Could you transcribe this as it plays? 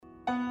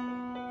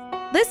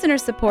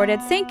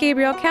Listener-supported St.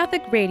 Gabriel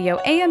Catholic Radio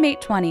AM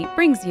 820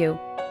 brings you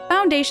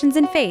Foundations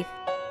in Faith.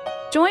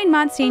 Join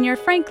Monsignor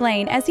Frank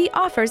Lane as he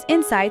offers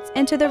insights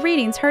into the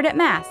readings heard at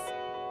Mass.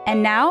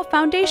 And now,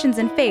 Foundations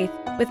in Faith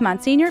with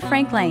Monsignor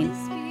Frank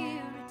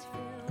Lane.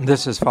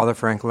 This is Father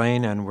Frank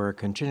Lane, and we're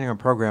continuing our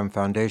program,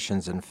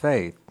 Foundations in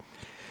Faith.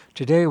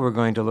 Today we're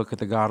going to look at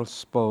the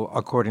Gospel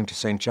according to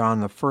St. John,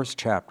 the first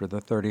chapter,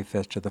 the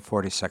 35th to the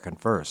 42nd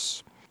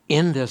verse.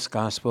 In this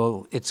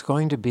Gospel, it's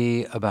going to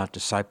be about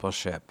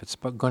discipleship. It's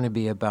going to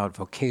be about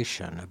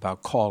vocation,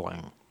 about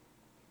calling.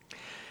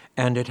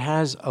 And it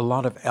has a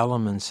lot of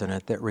elements in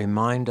it that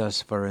remind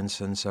us, for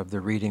instance, of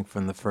the reading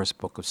from the first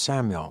book of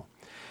Samuel,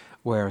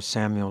 where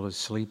Samuel is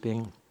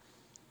sleeping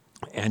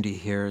and he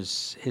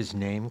hears his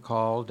name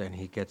called and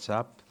he gets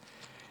up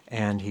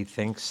and he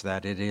thinks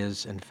that it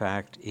is, in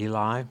fact,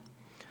 Eli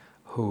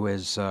who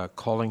is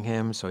calling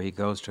him. So he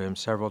goes to him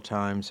several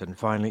times, and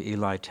finally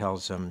Eli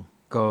tells him,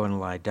 "Go and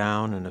lie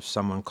down, and if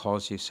someone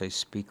calls you, say,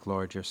 'Speak,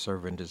 Lord, your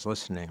servant is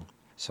listening.'"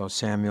 So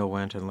Samuel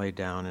went and lay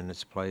down in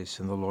his place,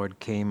 and the Lord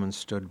came and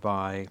stood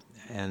by,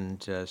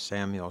 and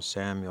Samuel,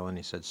 Samuel, and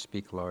he said,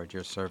 "Speak, Lord,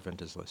 your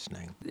servant is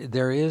listening."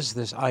 There is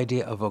this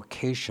idea of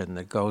vocation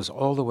that goes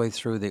all the way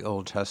through the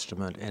Old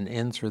Testament and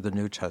in through the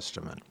New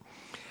Testament.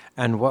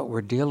 And what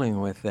we're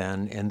dealing with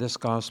then in this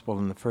gospel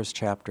in the first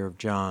chapter of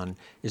John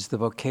is the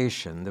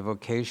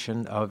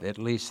vocation of at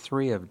least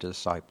three of the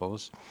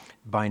disciples,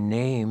 by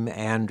name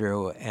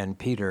Andrew and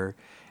Peter,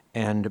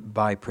 and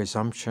by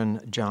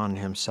presumption John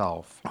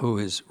himself, who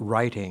is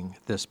writing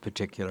this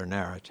particular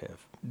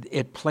narrative.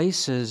 It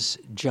places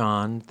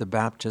John the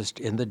Baptist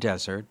in the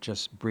desert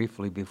just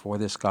briefly before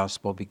this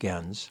gospel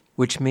begins,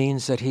 which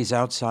means that he's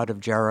outside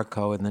of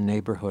Jericho in the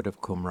neighborhood of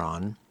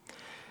Qumran,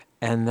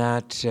 and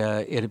that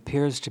it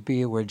appears to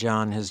be where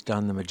John has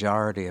done the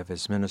majority of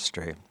his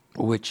ministry,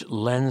 which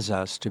lends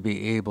us to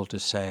be able to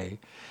say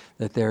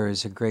that there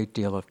is a great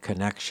deal of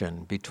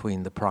connection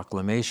between the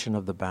proclamation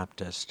of the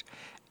Baptist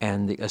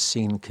and the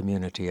Essene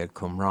community at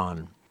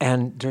Qumran.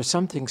 And there's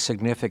something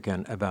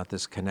significant about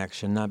this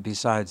connection, not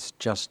besides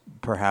just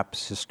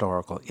perhaps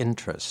historical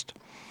interest.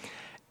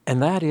 And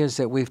that is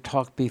that we've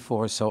talked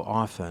before so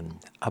often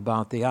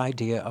about the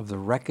idea of the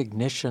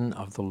recognition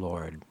of the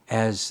Lord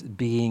as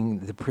being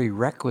the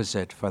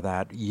prerequisite for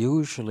that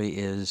usually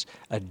is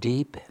a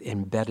deep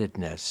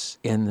embeddedness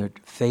in the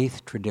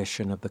faith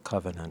tradition of the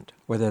covenant,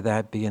 whether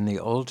that be in the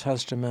Old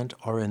Testament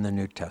or in the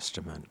New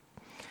Testament.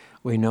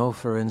 We know,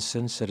 for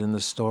instance, that in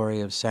the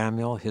story of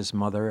Samuel, his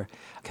mother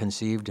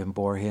conceived and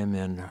bore him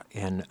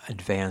in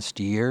advanced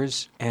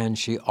years, and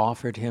she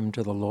offered him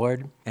to the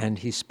Lord, and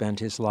he spent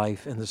his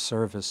life in the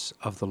service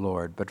of the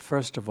Lord, but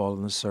first of all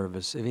in the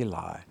service of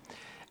Eli.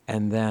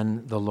 And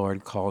then the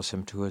Lord calls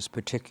him to his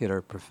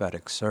particular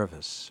prophetic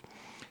service.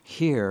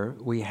 Here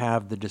we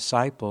have the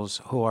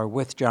disciples who are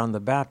with John the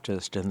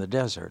Baptist in the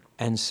desert.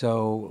 And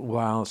so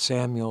while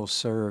Samuel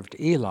served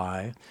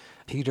Eli,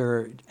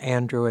 Peter,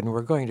 Andrew, and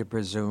we're going to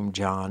presume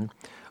John,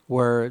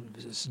 were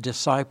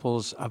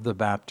disciples of the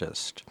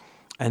Baptist.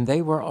 And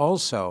they were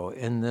also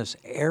in this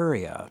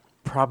area,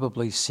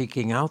 probably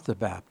seeking out the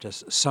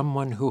Baptist,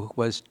 someone who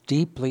was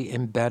deeply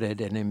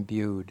embedded and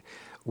imbued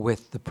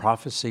with the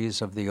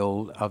prophecies of the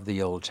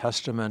Old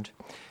Testament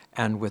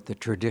and with the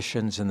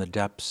traditions and the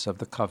depths of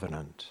the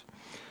covenant.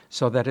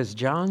 So that as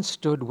John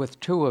stood with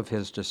two of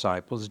his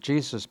disciples,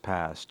 Jesus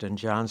passed, and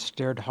John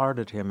stared hard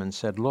at him and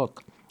said,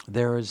 "Look,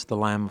 there is the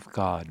Lamb of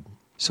God."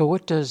 So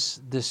what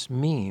does this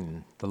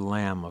mean, the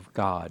Lamb of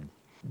God?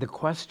 The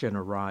question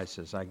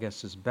arises, I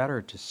guess is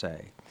better to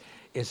say,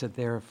 is it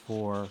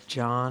therefore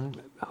John,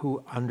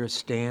 who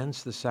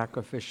understands the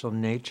sacrificial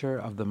nature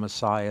of the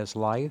Messiah's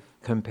life,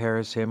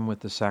 compares him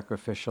with the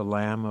sacrificial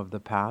lamb of the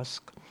Pasch?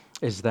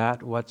 Is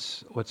that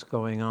what's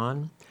going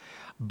on?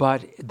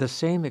 But the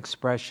same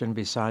expression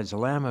besides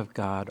Lamb of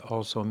God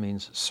also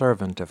means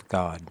servant of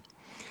God.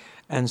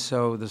 And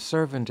so the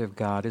servant of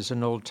God is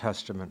an Old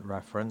Testament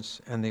reference,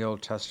 and the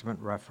Old Testament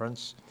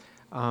reference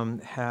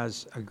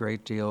has a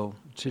great deal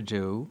to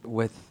do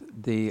with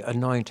the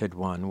Anointed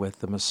One, with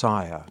the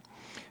Messiah.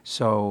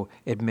 So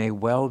it may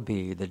well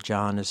be that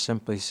John is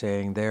simply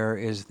saying, there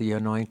is the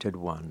Anointed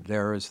One,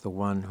 there is the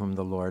one whom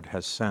the Lord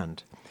has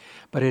sent.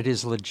 But it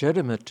is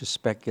legitimate to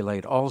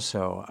speculate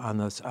also on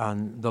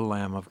the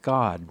Lamb of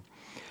God.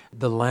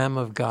 The Lamb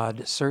of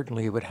God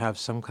certainly would have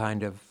some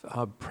kind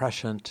of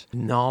prescient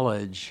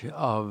knowledge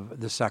of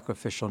the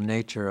sacrificial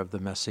nature of the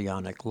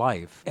messianic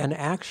life. And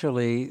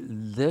actually,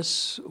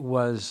 this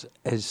was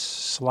a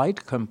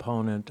slight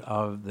component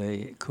of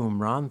the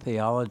Qumran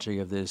theology,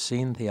 of the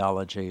Essene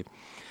theology,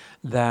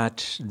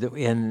 that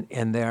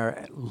in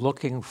their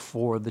looking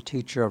for the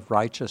teacher of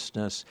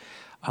righteousness,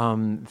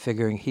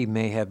 figuring he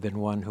may have been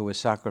one who was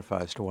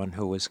sacrificed, one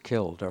who was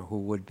killed, or who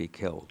would be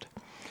killed.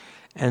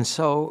 And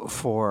so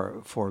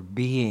for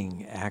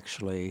being,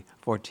 actually,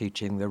 for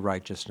teaching the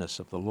righteousness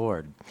of the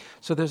Lord.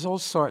 So there's all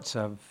sorts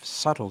of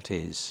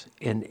subtleties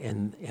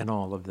in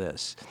all of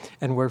this.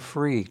 And we're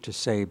free to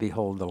say,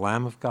 behold, the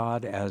Lamb of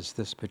God, as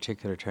this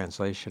particular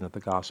translation of the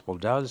gospel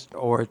does,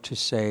 or to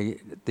say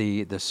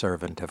the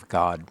servant of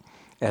God.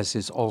 as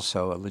is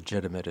also a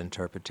legitimate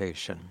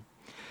interpretation.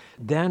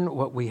 Then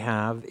what we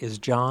have is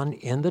John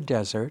in the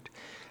desert,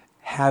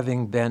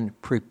 having been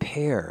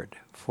prepared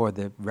for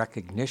the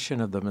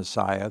recognition of the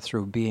Messiah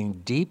through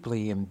being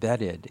deeply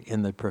embedded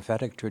in the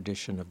prophetic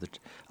tradition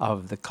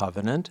of the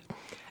covenant,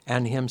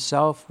 and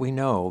himself, we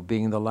know,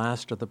 being the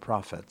last of the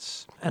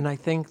prophets. And I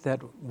think that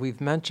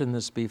we've mentioned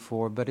this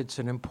before, but it's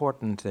an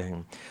important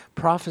thing.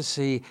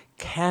 Prophecy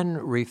can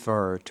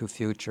refer to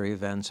future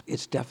events.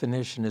 Its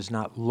definition is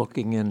not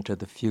looking into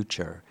the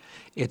future.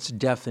 Its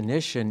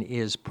definition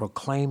is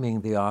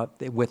proclaiming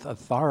with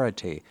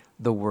authority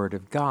the Word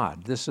of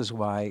God. This is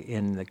why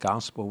in the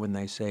Gospel, when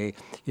they say,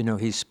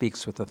 he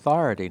speaks with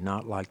authority,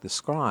 not like the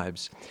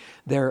scribes,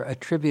 they're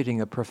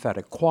attributing a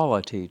prophetic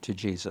quality to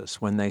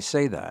Jesus when they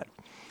say that.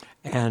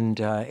 And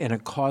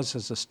it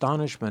causes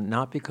astonishment,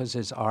 not because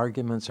his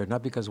arguments or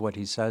not because what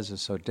he says is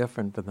so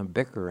different from the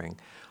bickering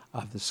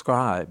of the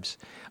scribes,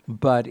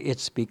 but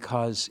it's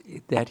because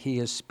that he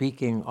is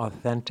speaking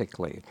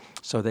authentically.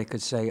 So they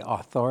could say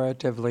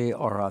authoritatively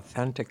or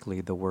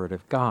authentically the Word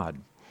of God.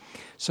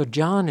 So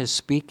John is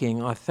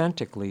speaking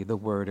authentically the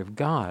Word of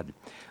God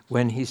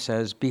when he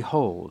says,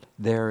 "Behold,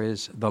 there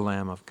is the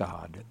Lamb of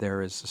God,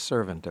 there is the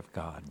servant of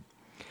God."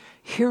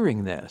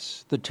 Hearing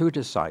this, the two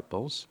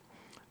disciples,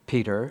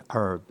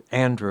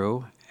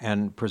 Andrew,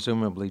 and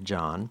presumably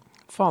John,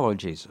 followed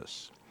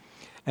Jesus.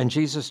 And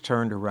Jesus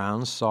turned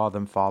around, saw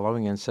them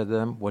following, and said to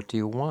them, "What do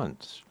you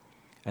want?"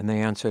 And they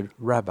answered,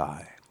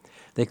 "Rabbi."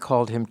 They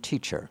called him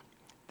teacher,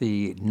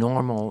 the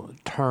normal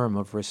term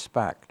of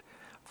respect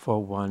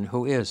for one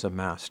who is a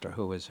master,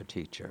 who is a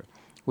teacher,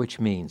 which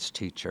means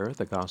teacher,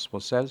 the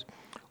gospel says.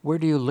 "Where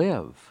do you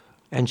live?"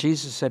 And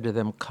Jesus said to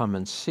them, "Come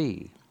and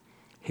see."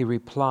 He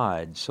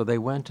replied, so they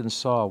went and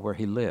saw where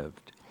he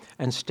lived,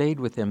 and stayed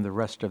with him the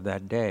rest of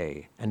that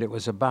day, and it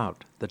was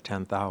about the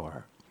 10th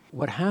hour.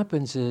 What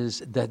happens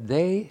is that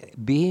they,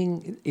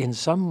 being in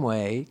some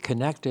way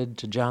connected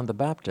to John the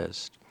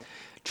Baptist,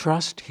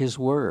 trust his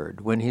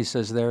word when he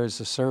says, "There is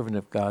the servant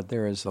of God,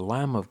 there is the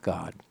Lamb of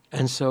God."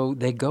 And so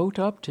they go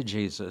up to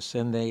Jesus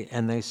and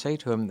they say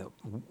to him,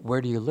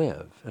 "Where do you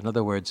live?" In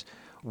other words,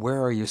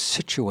 where are you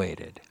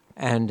situated?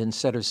 And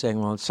instead of saying,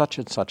 "Well, in such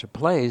and such a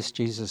place,"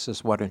 Jesus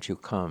says, "Why don't you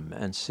come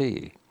and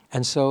see?"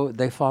 And so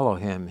they follow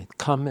him,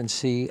 come and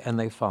see, and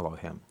they follow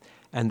him.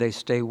 And they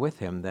stay with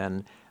him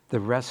then the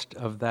rest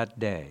of that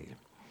day.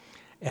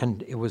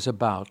 And it was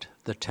about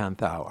the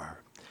 10th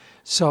hour.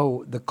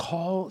 So the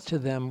call to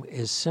them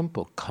is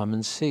simple, come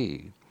and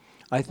see.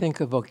 I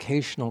think a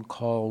vocational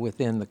call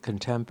within the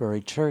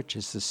contemporary church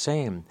is the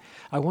same.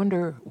 I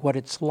wonder what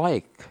it's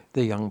like,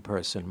 the young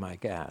person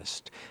might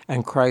ask.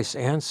 And Christ's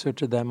answer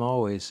to them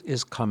always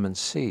is come and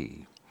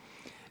see.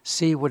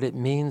 See what it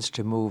means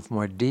to move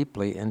more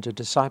deeply into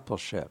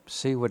discipleship.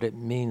 See what it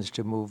means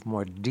to move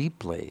more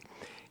deeply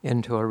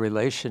into a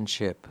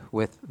relationship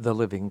with the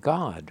living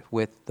God,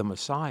 with the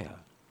Messiah.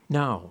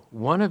 Now,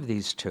 one of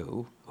these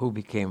two, who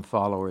became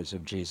followers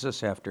of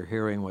Jesus after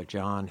hearing what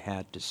John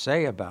had to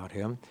say about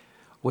him,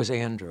 was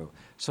Andrew.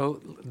 So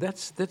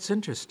that's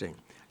interesting.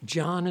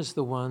 John is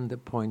the one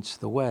that points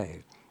the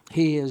way.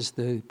 He is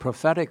the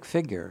prophetic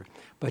figure,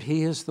 but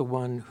he is the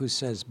one who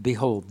says,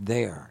 "Behold,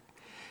 there."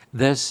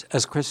 This,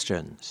 as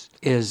Christians,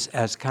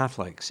 as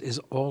Catholics, is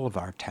all of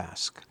our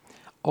task.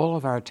 All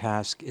of our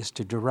task is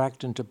to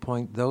direct and to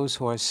point those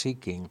who are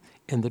seeking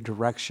in the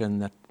direction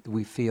that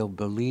we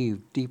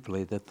believe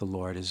deeply that the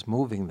Lord is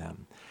moving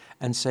them,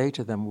 and say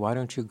to them, why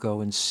don't you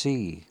go and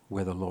see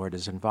where the Lord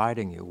is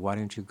inviting you? Why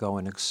don't you go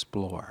and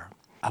explore?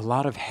 A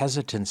lot of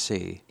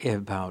hesitancy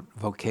about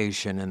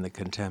vocation in the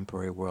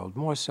contemporary world,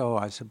 more so,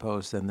 I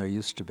suppose, than there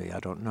used to be.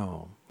 I don't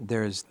know.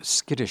 There's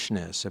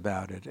skittishness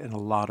about it in a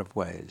lot of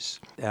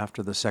ways.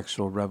 After the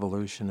sexual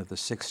revolution of the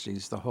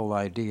 60s, the whole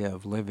idea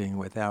of living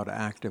without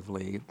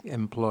actively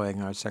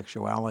employing our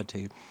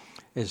sexuality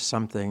is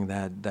something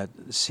that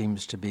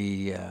seems to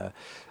be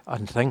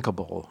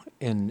unthinkable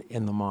in a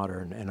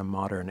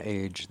modern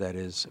age that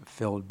is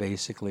filled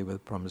basically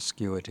with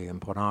promiscuity and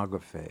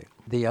pornography.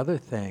 The other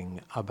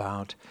thing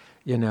about,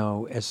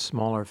 as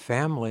smaller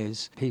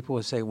families, people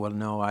will say, well,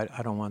 no,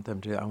 I don't want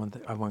them to,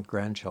 I want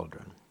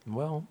grandchildren.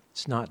 Well,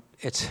 it's not,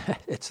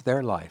 it's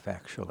their life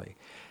actually.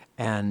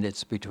 And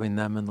it's between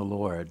them and the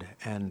Lord.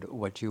 And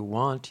what you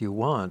want, you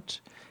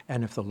want.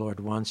 And if the Lord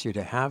wants you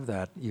to have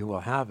that, you will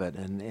have it.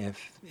 And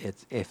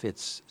if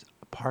it's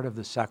part of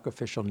the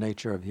sacrificial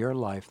nature of your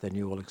life, then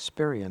you will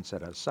experience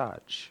it as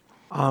such.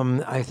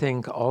 I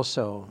think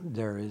also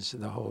there is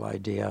the whole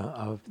idea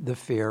of the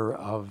fear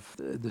of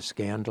the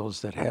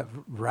scandals that have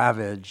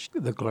ravaged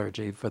the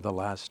clergy for the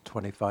last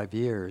 25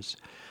 years.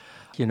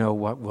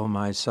 What will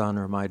my son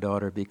or my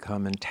daughter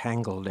become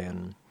entangled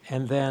in?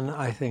 And then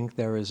I think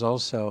there is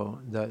also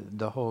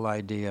the whole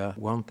idea,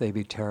 won't they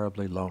be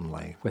terribly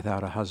lonely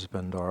without a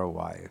husband or a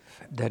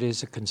wife? That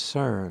is a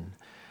concern.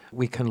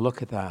 We can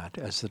look at that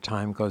as the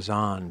time goes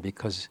on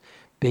because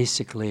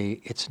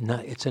basically it's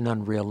an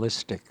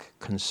unrealistic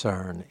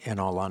concern, in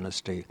all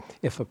honesty,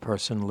 if a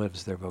person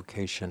lives their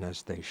vocation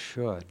as they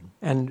should.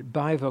 And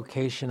by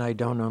vocation, I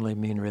don't only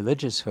mean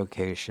religious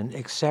vocation,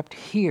 except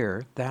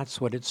here,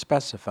 that's what it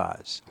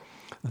specifies.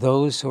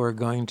 Those who are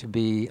going to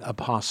be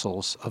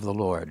apostles of the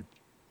Lord,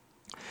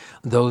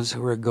 those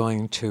who are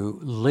going to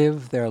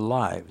live their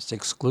lives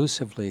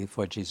exclusively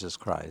for Jesus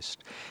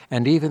Christ,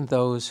 and even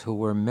those who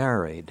were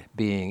married,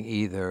 being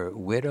either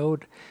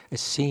widowed,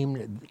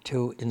 seemed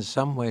to, in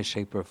some way,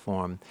 shape, or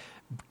form,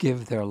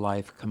 give their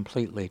life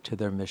completely to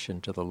their mission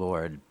to the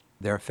Lord.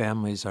 Their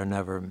families are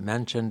never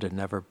mentioned and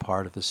never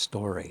part of the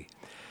story.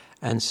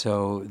 And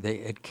so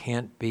it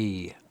can't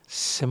be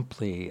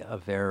simply a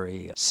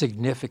very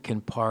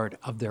significant part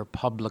of their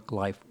public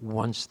life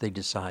once they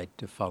decide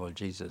to follow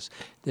Jesus.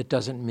 That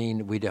doesn't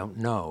mean we don't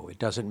know. It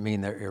doesn't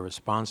mean they're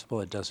irresponsible.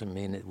 It doesn't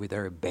mean that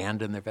they're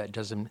abandoned.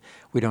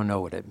 We don't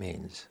know what it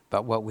means.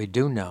 But what we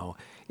do know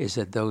is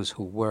that those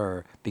who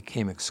were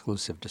became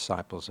exclusive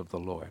disciples of the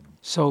Lord.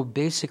 So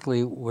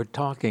basically, we're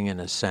talking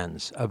in a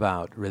sense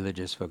about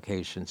religious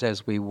vocations,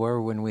 as we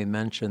were when we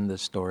mentioned the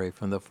story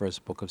from the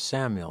first book of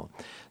Samuel.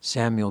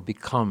 Samuel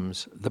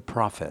becomes the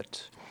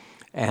prophet.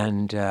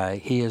 And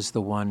he is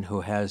the one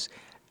who has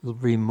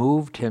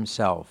removed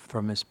himself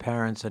from his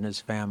parents and his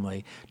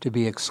family to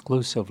be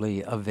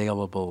exclusively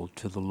available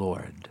to the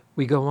Lord.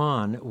 We go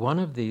on. One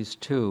of these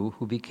two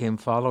who became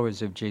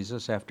followers of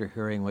Jesus after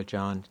hearing what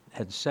John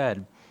had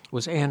said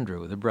was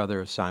Andrew, the brother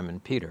of Simon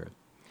Peter.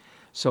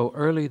 So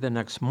early the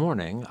next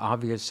morning,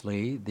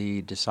 obviously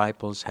the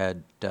disciples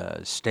had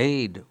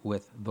stayed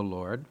with the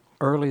Lord.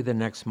 Early the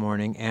next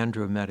morning,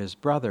 Andrew met his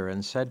brother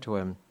and said to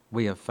him,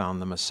 "We have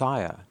found the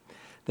Messiah."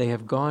 They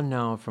have gone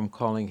now from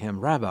calling him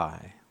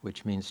Rabbi,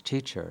 which means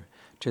teacher,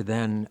 to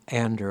then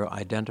Andrew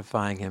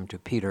identifying him to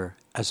Peter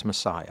as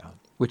Messiah,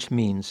 which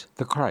means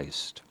the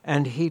Christ.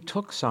 And he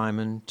took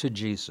Simon to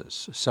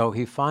Jesus. So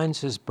he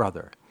finds his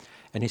brother,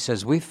 and he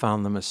says, "We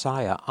found the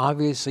Messiah."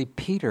 Obviously,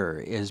 Peter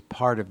is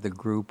part of the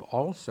group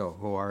also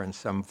who are in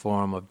some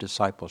form of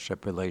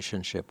discipleship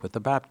relationship with the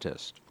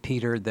Baptist.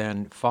 Peter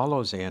then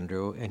follows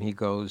Andrew, and he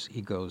goes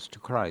to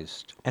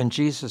Christ. And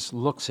Jesus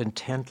looks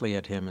intently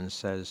at him and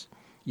says,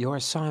 "You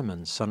are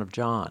Simon, son of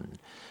John."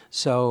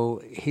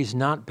 So he's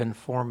not been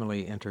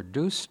formally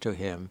introduced to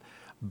him,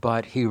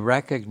 but he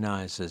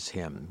recognizes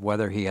him,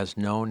 whether he has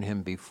known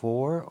him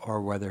before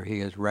or whether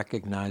he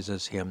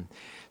recognizes him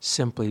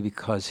simply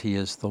because he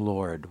is the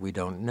Lord. We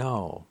don't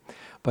know.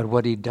 But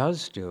what he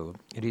does do,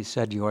 he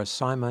said, "You are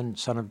Simon,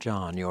 son of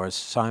John. You are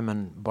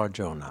Simon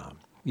Bar-Jonah.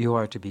 You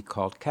are to be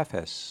called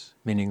Cephas,"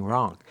 meaning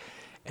rock.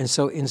 And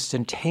so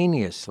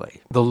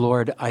instantaneously, the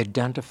Lord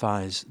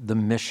identifies the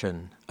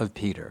mission of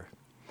Peter.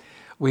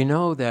 We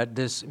know that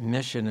this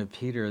mission of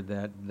Peter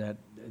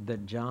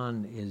that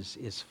John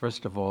is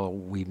first of all,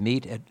 we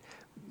meet it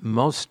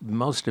most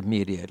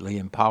immediately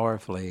and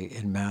powerfully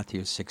in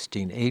Matthew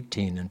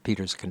 16:18 in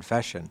Peter's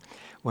confession,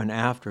 when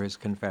after his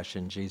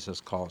confession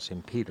Jesus calls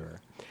him Peter.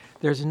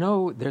 There's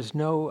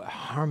no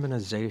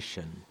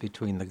harmonization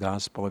between the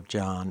Gospel of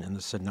John and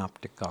the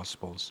Synoptic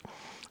Gospels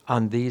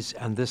on this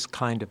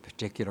kind of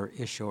particular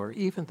issue, or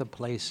even the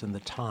place and the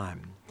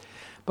time.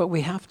 But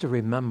we have to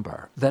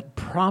remember that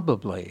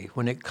probably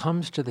when it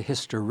comes to the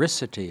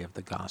historicity of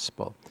the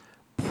gospel,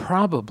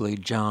 probably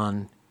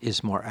John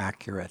is more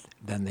accurate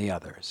than the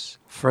others.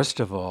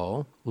 First of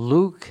all,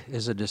 Luke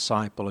is a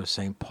disciple of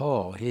St.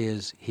 Paul. He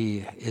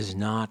is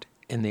not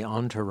in the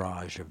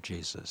entourage of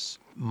Jesus.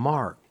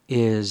 Mark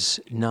is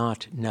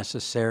not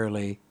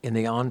necessarily in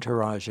the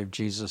entourage of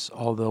Jesus,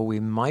 although we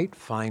might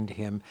find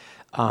him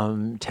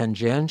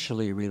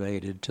tangentially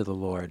related to the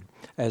Lord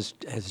as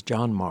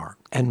John Mark.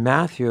 And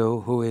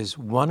Matthew, who is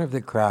one of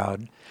the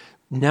crowd,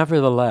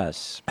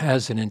 nevertheless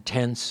has an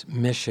intense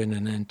mission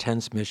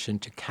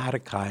to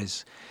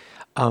catechize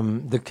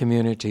the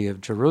community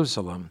of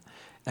Jerusalem,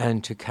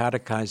 and to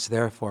catechize,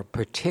 therefore,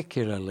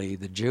 particularly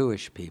the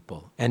Jewish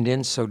people. And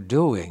in so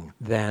doing,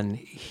 then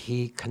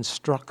he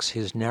constructs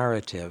his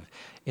narrative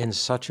in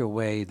such a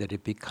way that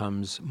it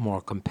becomes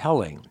more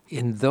compelling.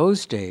 In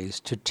those days,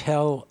 to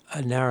tell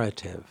a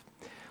narrative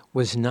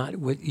was not,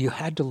 you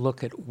had to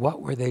look at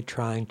what were they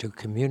trying to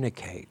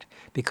communicate,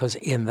 because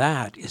in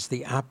that is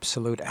the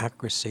absolute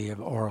accuracy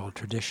of oral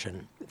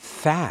tradition.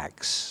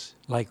 Facts,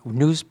 like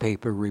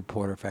newspaper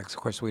reporter facts.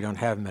 Of course, we don't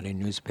have many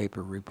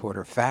newspaper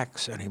reporter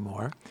facts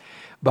anymore.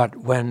 But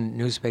when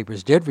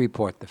newspapers did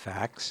report the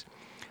facts,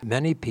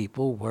 many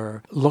people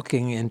were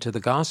looking into the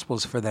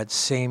Gospels for that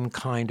same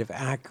kind of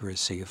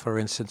accuracy. For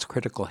instance,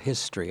 critical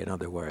history, in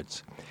other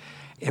words.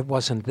 It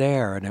wasn't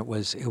there, and it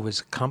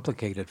was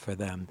complicated for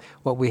them.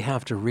 What we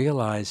have to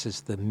realize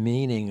is the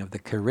meaning of the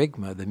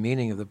kerygma, the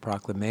meaning of the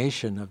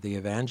proclamation of the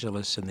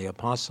evangelists and the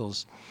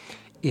apostles,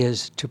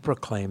 is to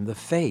proclaim the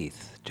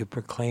faith, to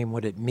proclaim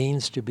what it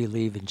means to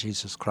believe in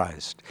Jesus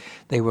Christ.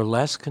 They were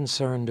less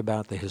concerned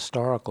about the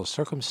historical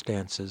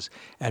circumstances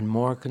and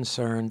more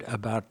concerned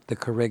about the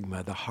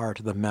kerygma, the heart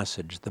of the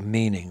message, the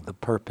meaning, the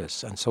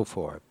purpose, and so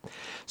forth.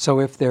 So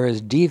if there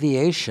is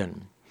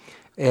deviation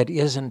It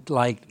isn't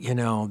like,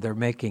 they're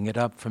making it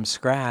up from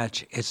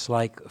scratch. It's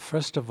like,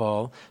 first of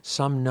all,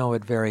 some know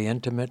it very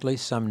intimately,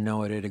 some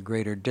know it at a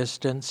greater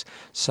distance,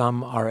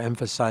 some are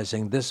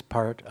emphasizing this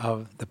part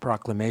of the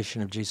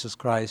proclamation of Jesus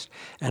Christ,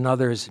 and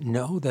others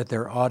know that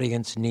their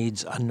audience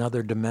needs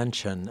another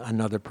dimension,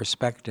 another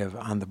perspective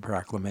on the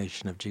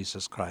proclamation of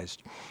Jesus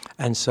Christ.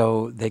 And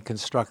so they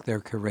construct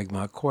their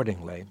kerygma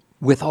accordingly.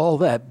 With all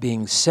that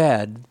being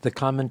said, the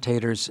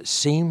commentators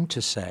seem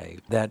to say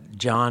that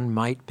John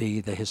might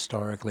be the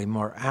historically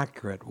more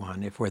accurate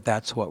one, if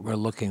that's what we're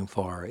looking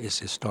for, is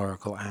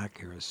historical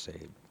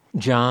accuracy.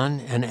 John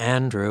and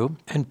Andrew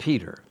and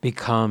Peter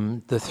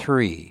become the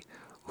three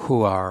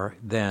who are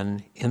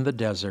then in the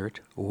desert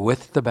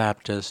with the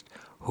Baptist,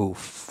 who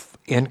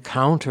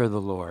encounter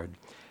the Lord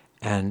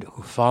and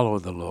who follow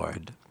the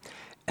Lord.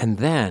 And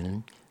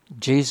then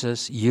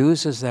Jesus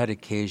uses that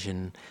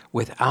occasion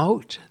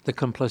without the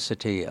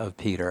complicity of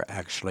Peter,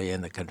 actually,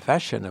 in the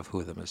confession of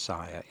who the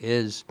Messiah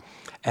is,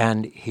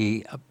 and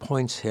he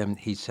appoints him,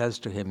 he says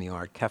to him, you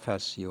are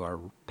Kephas, you are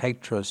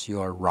Petros,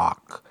 you are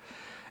rock,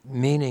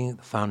 meaning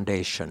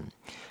foundation.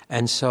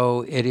 And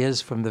so it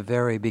is from the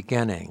very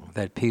beginning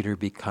that Peter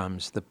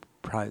becomes the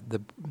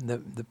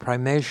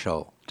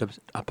primatial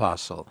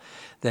apostle,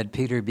 that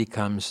Peter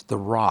becomes the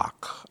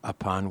rock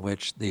upon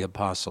which the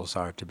apostles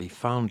are to be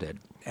founded.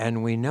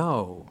 And we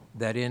know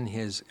that in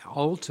his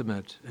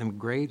ultimate and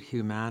great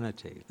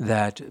humanity,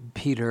 that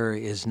Peter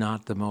is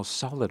not the most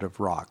solid of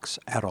rocks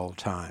at all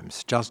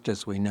times, just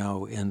as we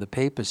know in the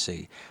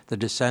papacy,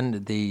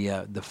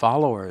 the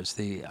followers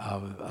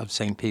of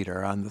St.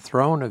 Peter on the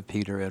throne of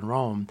Peter in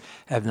Rome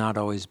have not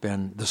always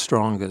been the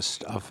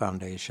strongest of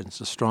foundations,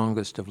 the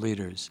strongest of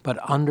leaders. But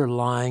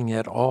underlying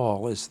it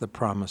all is the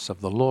promise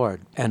of the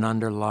Lord, and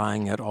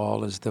underlying it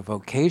all is the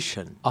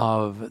vocation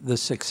of the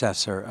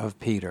successor of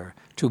Peter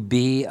to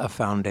be a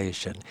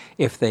foundation.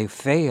 If they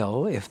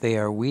fail, if they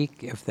are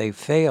weak, if they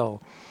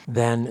fail,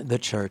 then the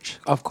church,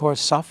 of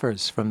course,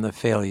 suffers from the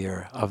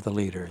failure of the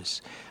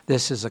leaders.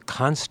 This is a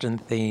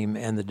constant theme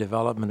in the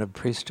development of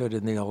priesthood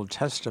in the Old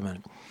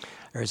Testament.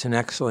 There's an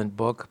excellent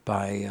book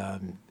by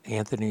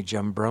Anthony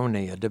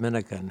Giambroni, a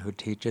Dominican who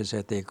teaches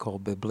at the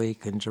École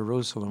Biblique in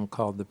Jerusalem,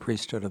 called The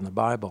Priesthood in the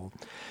Bible,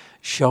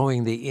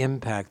 showing the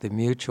impact, the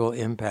mutual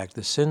impact.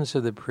 The sins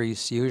of the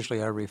priests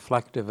usually are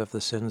reflective of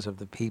the sins of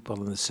the people,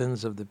 and the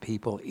sins of the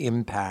people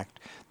impact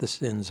the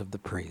sins of the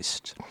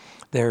priest.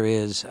 There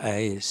is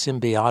a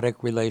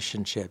symbiotic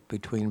relationship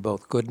between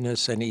both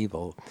goodness and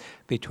evil,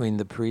 between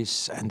the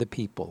priests and the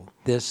people.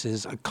 This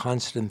is a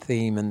constant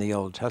theme in the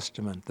Old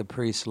Testament. The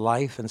priest's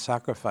life and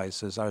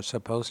sacrifices are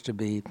supposed to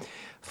be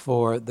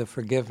for the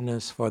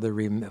forgiveness, for the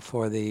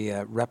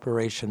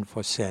reparation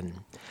for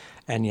sin.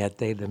 And yet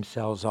they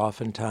themselves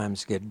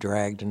oftentimes get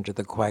dragged into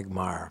the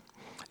quagmire.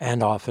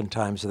 And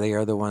oftentimes they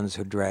are the ones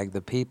who drag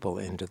the people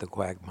into the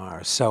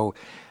quagmire. So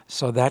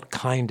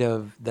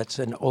that's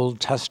an Old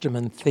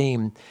Testament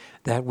theme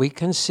that we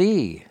can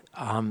see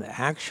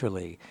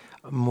actually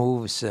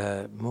moves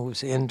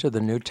into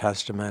the New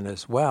Testament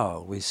as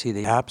well. We see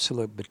the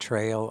absolute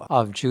betrayal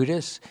of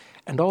Judas.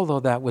 And although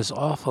that was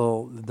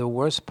awful, the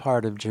worst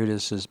part of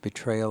Judas's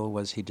betrayal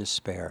was he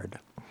despaired,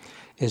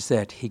 is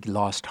that he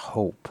lost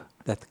hope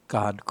that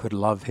God could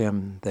love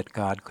him, that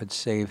God could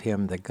save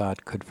him, that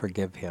God could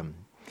forgive him.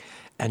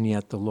 And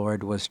yet the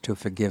Lord was to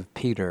forgive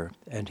Peter,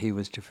 and he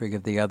was to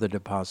forgive the other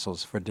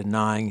apostles for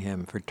denying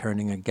him, for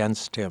turning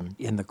against him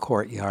in the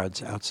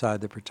courtyards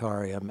outside the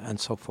Praetorium, and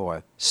so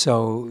forth.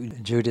 So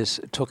Judas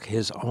took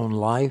his own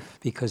life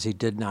because he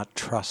did not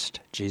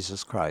trust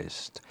Jesus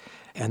Christ.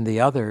 And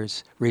the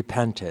others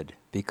repented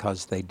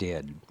because they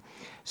did.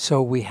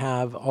 So we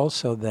have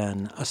also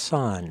then a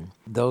sign.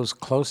 Those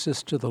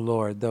closest to the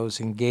Lord,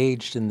 those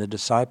engaged in the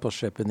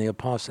discipleship, in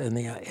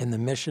the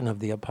mission of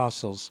the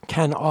apostles,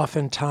 can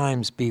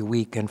oftentimes be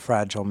weak and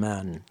fragile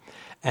men,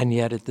 and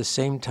yet at the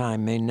same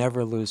time may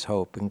never lose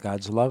hope in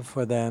God's love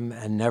for them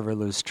and never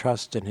lose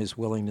trust in his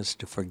willingness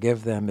to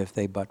forgive them if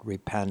they but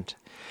repent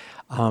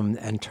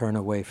and turn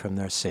away from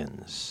their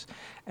sins.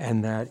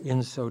 And that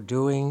in so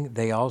doing,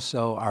 they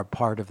also are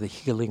part of the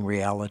healing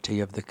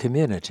reality of the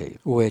community,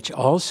 which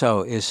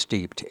also is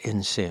steeped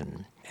in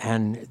sin.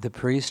 And the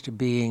priest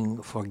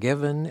being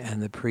forgiven,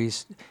 and the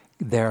priest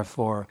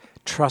therefore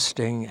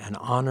trusting and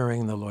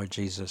honoring the Lord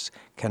Jesus,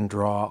 can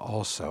draw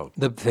also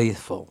the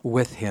faithful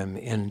with him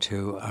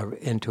into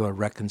a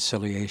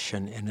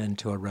reconciliation and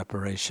into a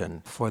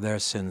reparation for their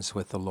sins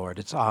with the Lord.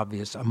 It's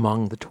obvious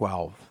among the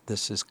 12.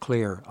 This is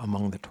clear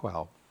among the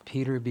 12.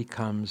 Peter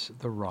becomes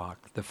the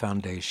rock, the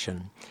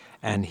foundation,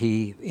 and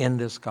he, in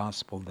this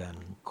gospel then,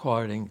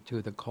 according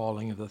to the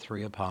calling of the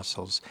three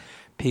apostles,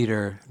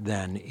 Peter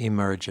then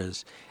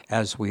emerges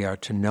as we are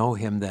to know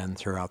him then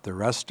throughout the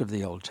rest of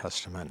the Old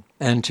Testament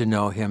and to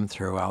know him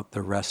throughout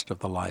the rest of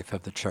the life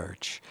of the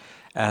church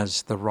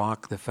as the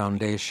rock, the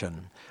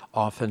foundation,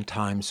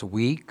 oftentimes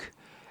weak,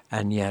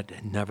 and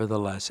yet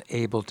nevertheless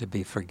able to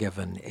be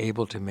forgiven,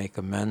 able to make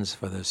amends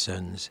for their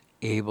sins,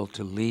 able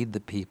to lead the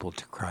people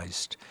to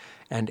Christ,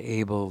 and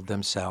able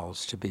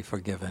themselves to be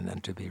forgiven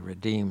and to be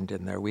redeemed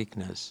in their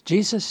weakness.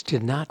 Jesus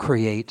did not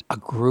create a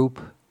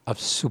group of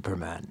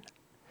supermen.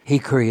 He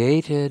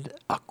created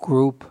a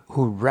group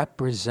who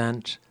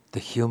represent the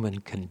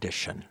human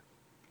condition.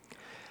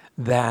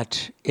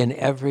 That in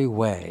every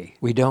way,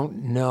 we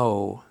don't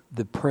know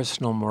the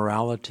personal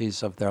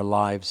moralities of their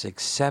lives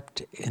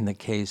except in the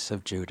case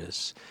of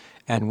Judas.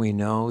 And we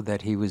know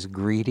that he was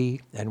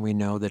greedy, and we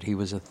know that he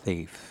was a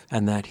thief,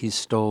 and that he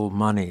stole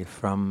money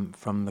from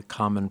the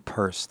common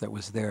purse that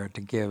was there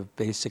to give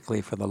basically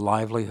for the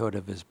livelihood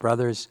of his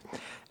brothers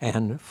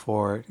and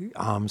for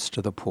alms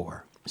to the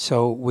poor.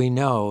 So we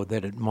know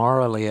that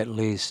morally at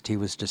least he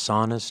was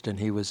dishonest and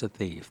he was a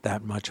thief.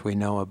 That much we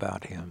know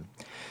about him.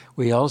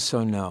 We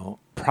also know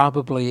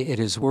probably it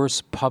is worse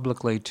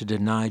publicly to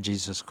deny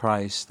Jesus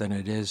Christ than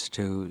it is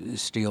to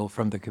steal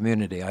from the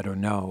community. I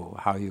don't know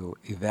how you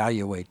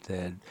evaluate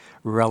the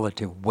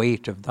relative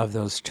weight of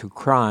those two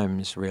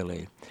crimes,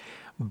 really.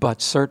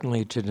 But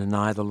certainly to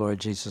deny the Lord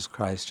Jesus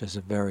Christ is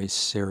a very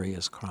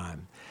serious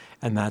crime.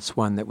 And that's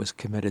one that was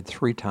committed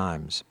 3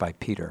 times by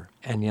Peter.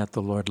 And yet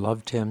the Lord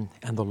loved him,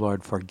 and the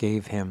Lord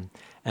forgave him,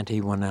 and he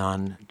went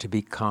on to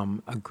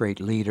become a great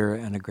leader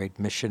and a great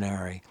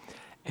missionary,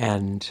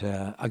 and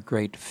a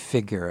great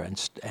figure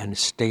and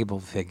stable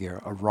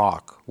figure, a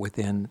rock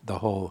within the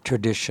whole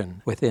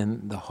tradition,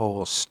 within the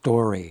whole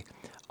story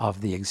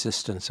of the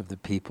existence of the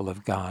people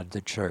of God,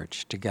 the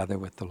church, together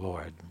with the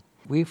Lord.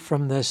 We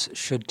from this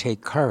should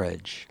take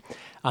courage.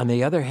 On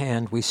the other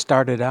hand, we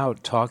started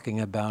out talking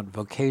about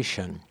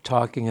vocation,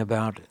 talking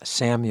about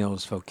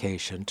Samuel's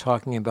vocation,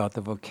 talking about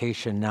the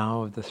vocation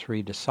now of the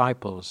 3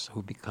 disciples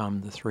who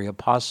become the 3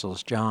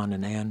 apostles, John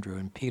and Andrew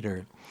and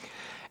Peter.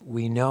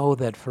 We know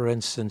that, for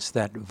instance,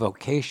 that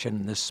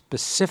vocation, the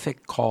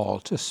specific call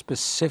to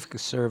specific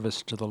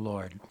service to the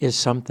Lord, is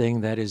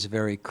something that is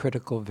very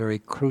critical, very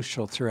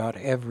crucial throughout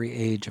every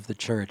age of the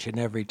church, in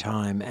every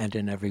time and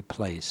in every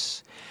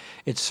place.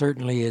 It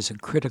certainly is a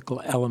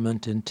critical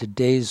element in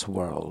today's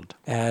world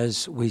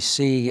as we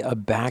see a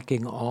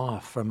backing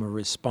off from a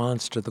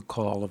response to the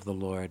call of the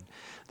Lord.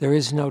 There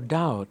is no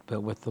doubt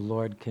but what the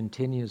Lord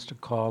continues to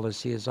call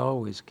as he has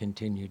always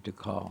continued to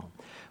call.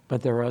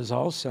 But there is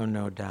also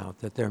no doubt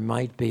that there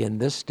might be in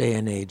this day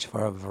and age,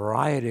 for a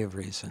variety of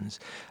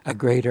reasons, a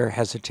greater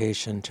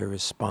hesitation to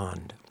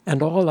respond.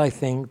 And all I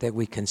think that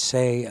we can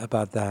say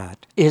about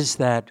that is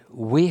that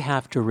we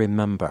have to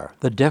remember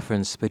the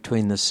difference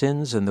between the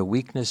sins and the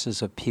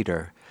weaknesses of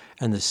Peter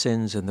and the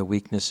sins and the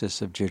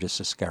weaknesses of Judas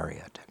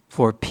Iscariot.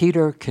 For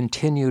Peter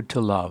continued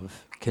to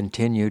love,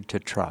 continued to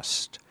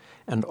trust,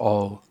 and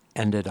all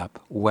ended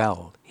up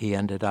well. He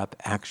ended up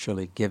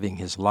actually giving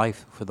his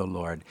life for the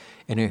Lord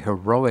in a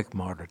heroic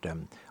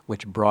martyrdom,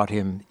 which brought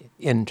him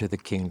into the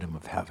kingdom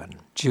of heaven.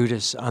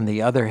 Judas, on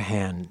the other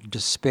hand,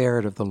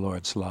 despaired of the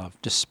Lord's love,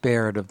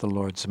 despaired of the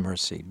Lord's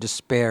mercy,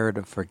 despaired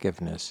of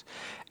forgiveness,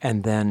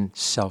 and then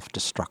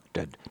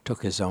self-destructed,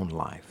 took his own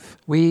life.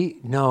 We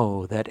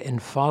know that in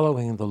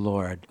following the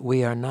Lord,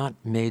 we are not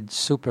made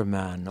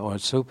supermen or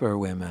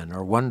superwomen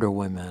or Wonder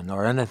Women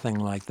or anything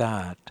like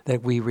that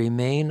we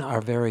remain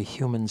our very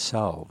human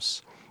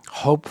selves,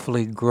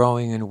 hopefully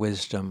growing in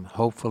wisdom,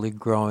 hopefully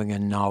growing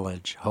in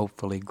knowledge,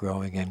 hopefully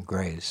growing in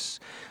grace,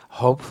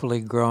 hopefully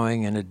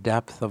growing in a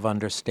depth of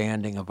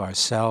understanding of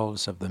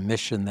ourselves, of the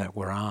mission that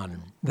we're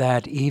on,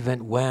 that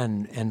even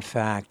when, in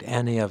fact,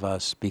 any of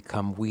us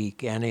become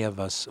weak, any of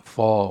us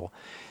fall,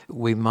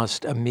 we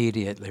must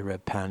immediately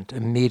repent,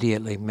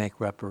 immediately make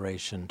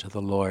reparation to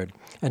the Lord,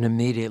 and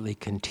immediately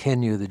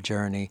continue the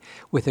journey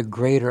with a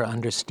greater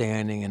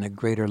understanding and a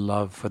greater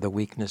love for the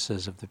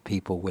weaknesses of the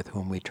people with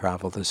whom we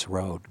travel this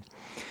road.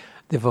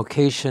 The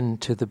vocation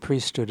to the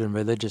priesthood and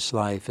religious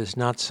life is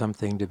not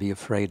something to be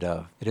afraid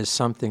of. It is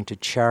something to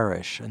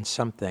cherish and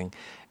something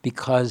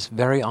because,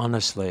 very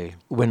honestly,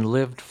 when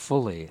lived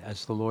fully,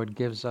 as the Lord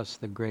gives us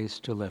the grace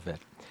to live it,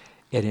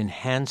 it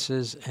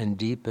enhances and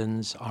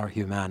deepens our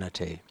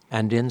humanity,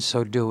 and in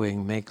so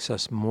doing makes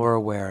us more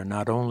aware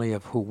not only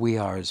of who we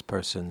are as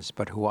persons,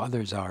 but who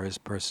others are as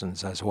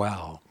persons as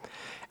well,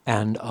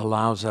 and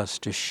allows us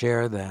to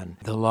share then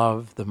the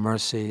love, the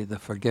mercy, the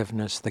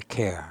forgiveness, the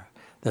care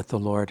that the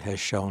Lord has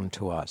shown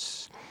to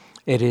us.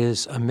 It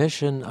is a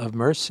mission of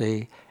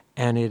mercy,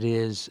 and it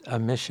is a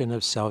mission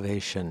of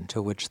salvation to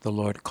which the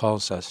Lord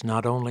calls us,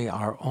 not only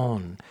our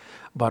own,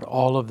 but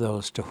all of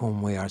those to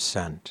whom we are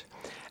sent.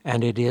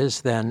 And it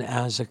is then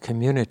as a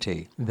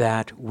community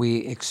that we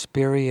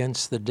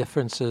experience the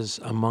differences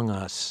among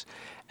us,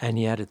 and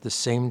yet at the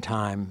same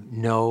time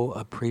know,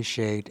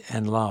 appreciate,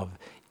 and love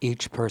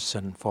each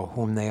person for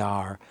whom they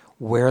are,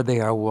 where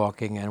they are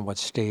walking, and what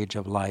stage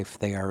of life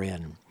they are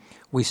in.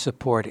 We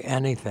support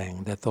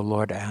anything that the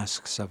Lord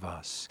asks of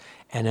us,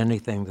 and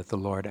anything that the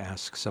Lord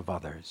asks of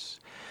others.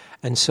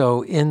 And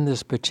so in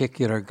this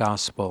particular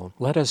gospel,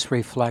 let us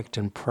reflect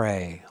and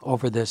pray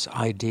over this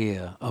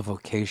idea of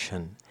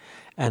vocation.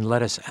 And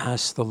let us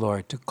ask the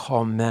Lord to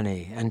call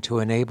many and to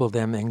enable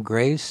them in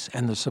grace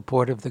and the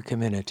support of the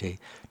community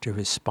to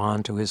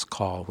respond to his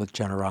call with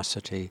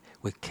generosity,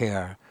 with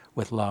care, with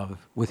with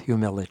love, with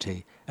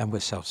humility, and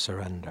with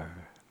self-surrender.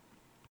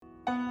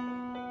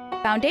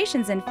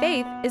 Foundations in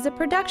Faith is a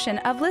production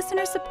of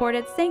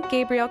listener-supported St.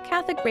 Gabriel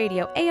Catholic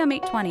Radio AM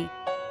 820.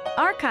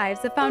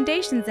 Archives of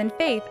Foundations in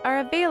Faith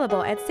are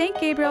available at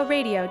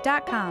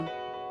stgabrielradio.com.